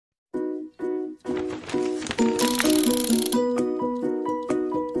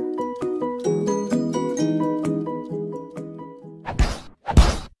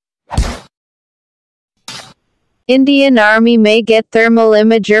Indian Army may get thermal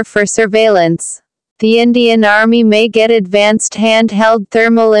imager for surveillance. The Indian Army may get advanced handheld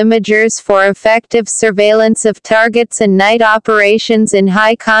thermal imagers for effective surveillance of targets and night operations in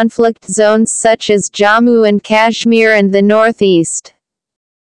high-conflict zones such as Jammu and Kashmir and the Northeast.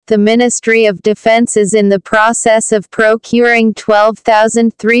 The Ministry of Defense is in the process of procuring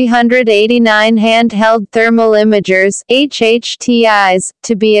 12,389 handheld thermal imagers (HHTIs)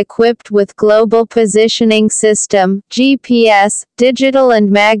 to be equipped with Global Positioning System (GPS), digital and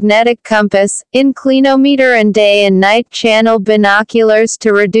magnetic compass, inclinometer and day and night channel binoculars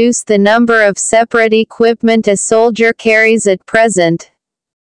to reduce the number of separate equipment a soldier carries at present.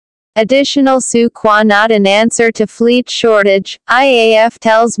 Additional Sukhois not an answer to fleet shortage, IAF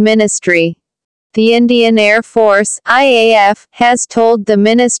tells Ministry. The Indian Air Force, IAF, has told the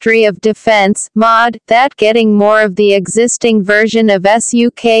Ministry of Defense, MOD, that getting more of the existing version of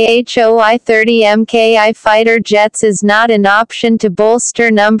Sukhoi-30 Mki fighter jets is not an option to bolster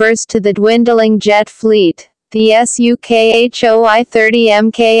numbers to the dwindling jet fleet. The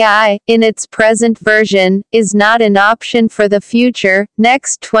Sukhoi-30 Mki, in its present version, is not an option for the future,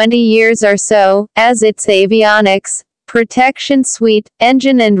 next 20 years or so, as its avionics, protection suite,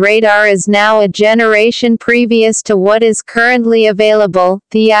 engine and radar is now a generation previous to what is currently available,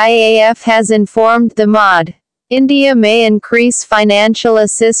 the IAF has informed the MOD. India may increase financial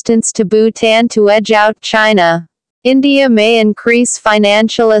assistance to Bhutan to edge out China. India may increase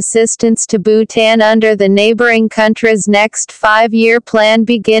financial assistance to Bhutan under the neighboring country's next 5-year plan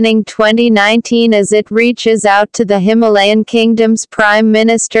beginning 2019 as it reaches out to the Himalayan kingdom's Prime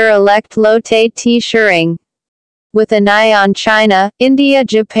Minister-elect Lotte Tshering. With an eye on China,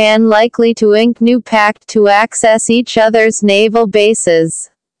 India-Japan likely to ink new pact to access each other's naval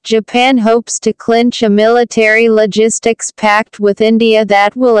bases. Japan hopes to clinch a military logistics pact with India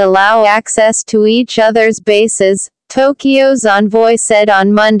that will allow access to each other's bases, Tokyo's envoy said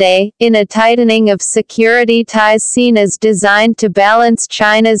on Monday, in a tightening of security ties seen as designed to balance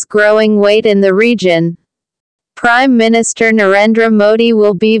China's growing weight in the region. Prime Minister Narendra Modi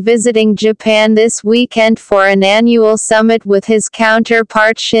will be visiting Japan this weekend for an annual summit with his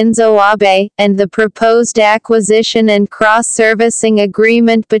counterpart Shinzo Abe, and the proposed acquisition and cross-servicing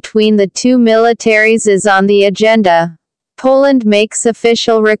agreement between the two militaries is on the agenda. Poland makes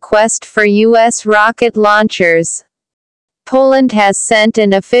official request for U.S. rocket launchers. Poland has sent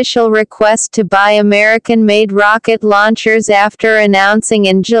an official request to buy American-made rocket launchers after announcing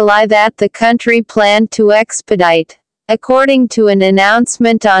in July that the country planned to expedite. According to an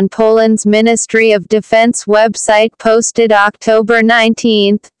announcement on Poland's Ministry of Defense website posted October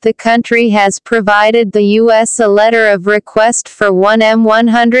 19, the country has provided the U.S. a letter of request for one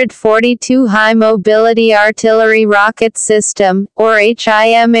M142 high-mobility artillery rocket system, or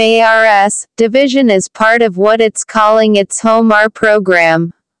HIMARS, division as part of what it's calling its HOMAR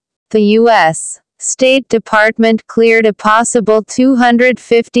program. The U.S. State Department cleared a possible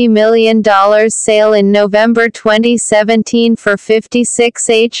 $250 million sale in November 2017 for 56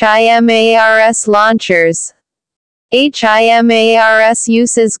 HIMARS launchers. HIMARS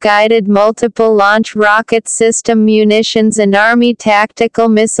uses guided multiple launch rocket system munitions and Army tactical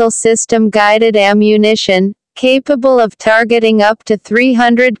missile system guided ammunition, capable of targeting up to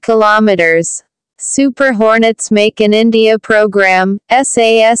 300 kilometers. Super Hornets Make in India program,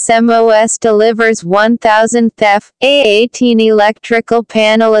 SASMOS delivers 1,000th F/A-18 electrical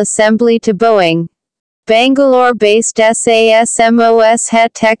panel assembly to Boeing. Bangalore-based SASMOS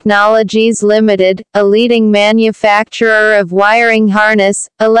Het Technologies Limited, a leading manufacturer of wiring harness,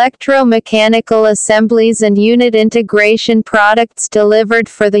 electromechanical assemblies and unit integration products delivered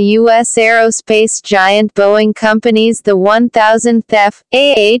for the U.S. aerospace giant Boeing Company's the 1,000th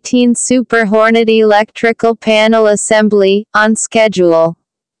F/A-18 Super Hornet electrical panel assembly, on schedule.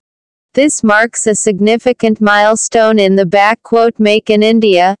 This marks a significant milestone in the "Make in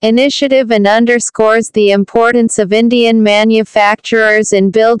India" initiative and underscores the importance of Indian manufacturers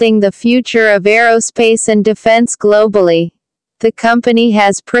in building the future of aerospace and defense globally. The company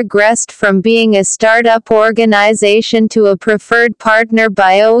has progressed from being a startup organization to a preferred partner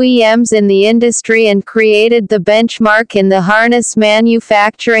by OEMs in the industry and created the benchmark in the harness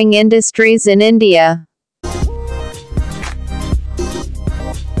manufacturing industries in India.